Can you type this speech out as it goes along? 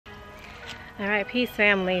All right, peace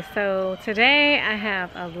family. So today I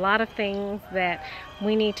have a lot of things that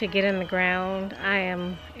we need to get in the ground. I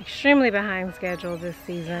am extremely behind schedule this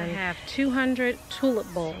season. I have 200 tulip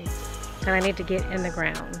bulbs that I need to get in the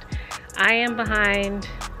ground. I am behind,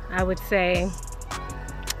 I would say,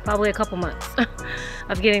 probably a couple months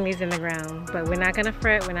of getting these in the ground, but we're not gonna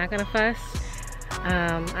fret, we're not gonna fuss.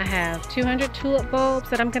 I have 200 tulip bulbs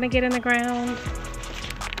that I'm gonna get in the ground.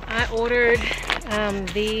 I ordered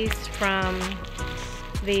these from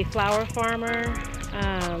the flower farmer.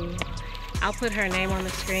 I'll put her name on the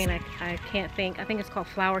screen. I can't think. I think it's called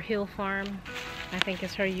Flower Hill Farm. I think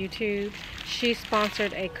it's her YouTube. She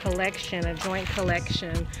sponsored a collection, a joint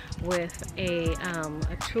collection with a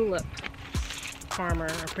tulip farmer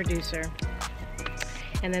or producer.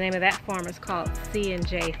 And the name of that farm is called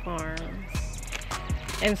C&J Farms.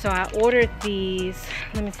 And so I ordered these.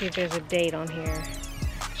 Let me see if there's a date on here.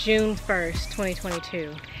 June 1st,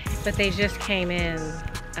 2022. But they just came in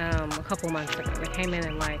a couple months ago. They came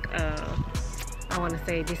in like, I want to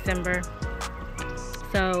say December.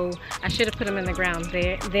 So I should have put them in the ground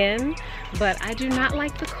then, but I do not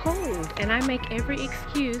like the cold. And I make every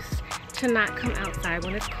excuse to not come outside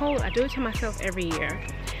when it's cold. I do it to myself every year.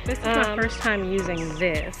 This is my first time using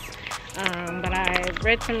this. But I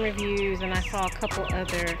read some reviews and I saw a couple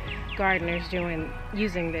other gardeners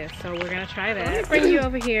using this, so we're gonna try that. Let me bring you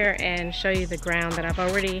over here and show you the ground that I've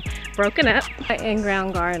already broken up. My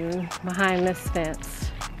in-ground garden behind this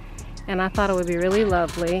fence, and I thought it would be really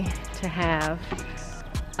lovely to have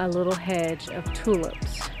a little hedge of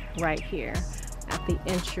tulips right here at the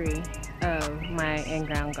entry of my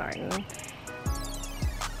in-ground garden.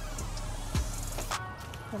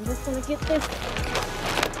 I'm just gonna get this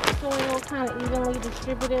soil kind of evenly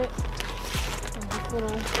distributed in this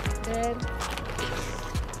little bed.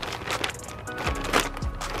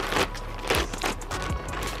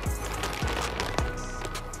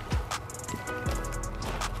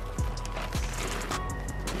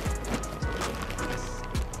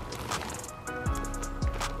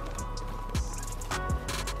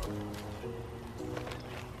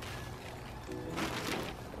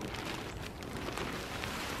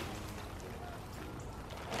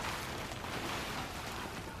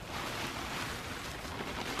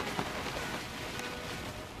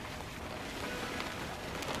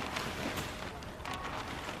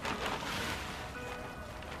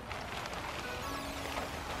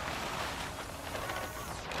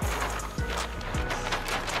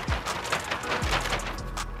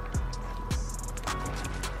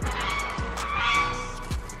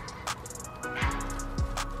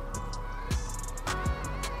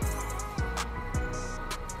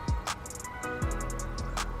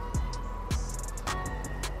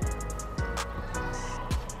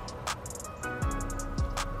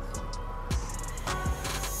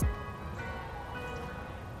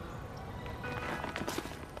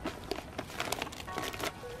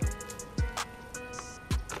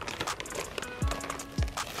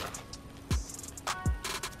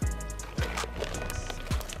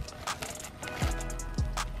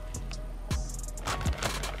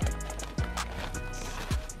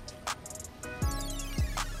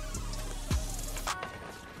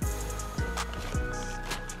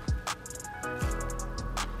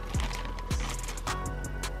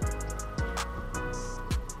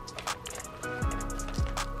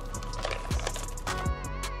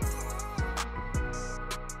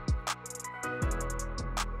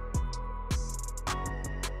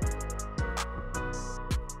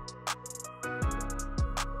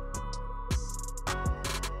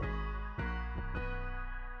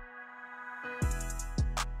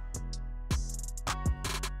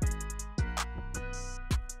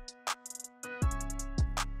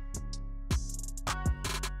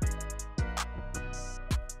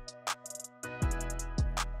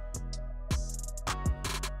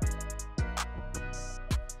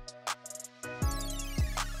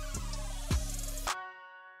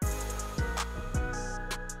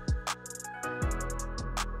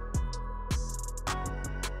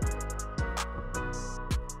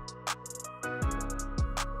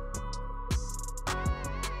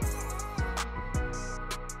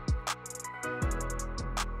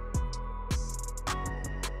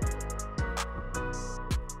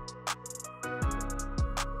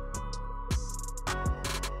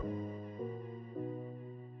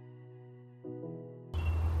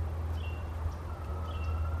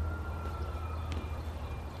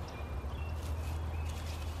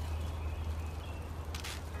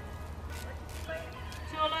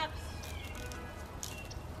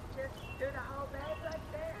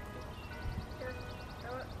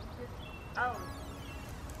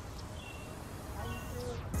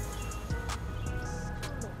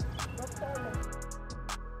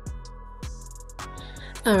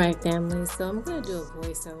 Alright family, so I'm going to do a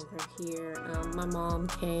voiceover here. My mom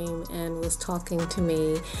came and was talking to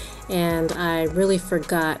me and I really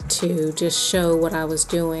forgot to just show what I was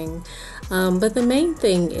doing. But the main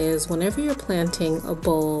thing is whenever you're planting a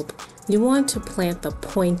bulb, you want to plant the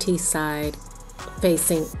pointy side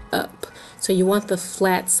facing up. So you want the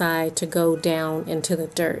flat side to go down into the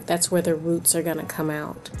dirt. That's where the roots are going to come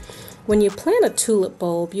out. When you plant a tulip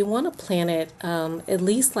bulb, you want to plant it at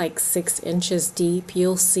least like 6 inches deep.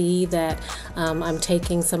 You'll see that I'm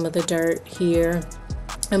taking some of the dirt here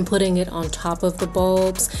and putting it on top of the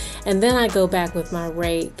bulbs, and then I go back with my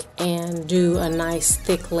rake and do a nice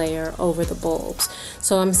thick layer over the bulbs.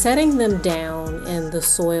 So I'm setting them down in the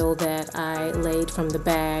soil that I laid from the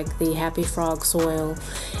bag, the Happy Frog soil,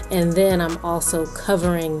 and then I'm also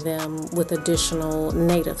covering them with additional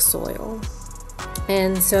native soil.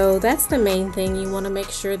 And so that's the main thing. You want to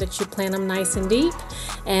make sure that you plant them nice and deep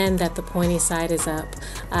and that the pointy side is up.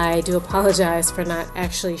 I do apologize for not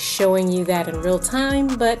actually showing you that in real time,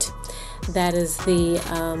 but that is the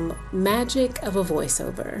magic of a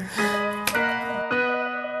voiceover.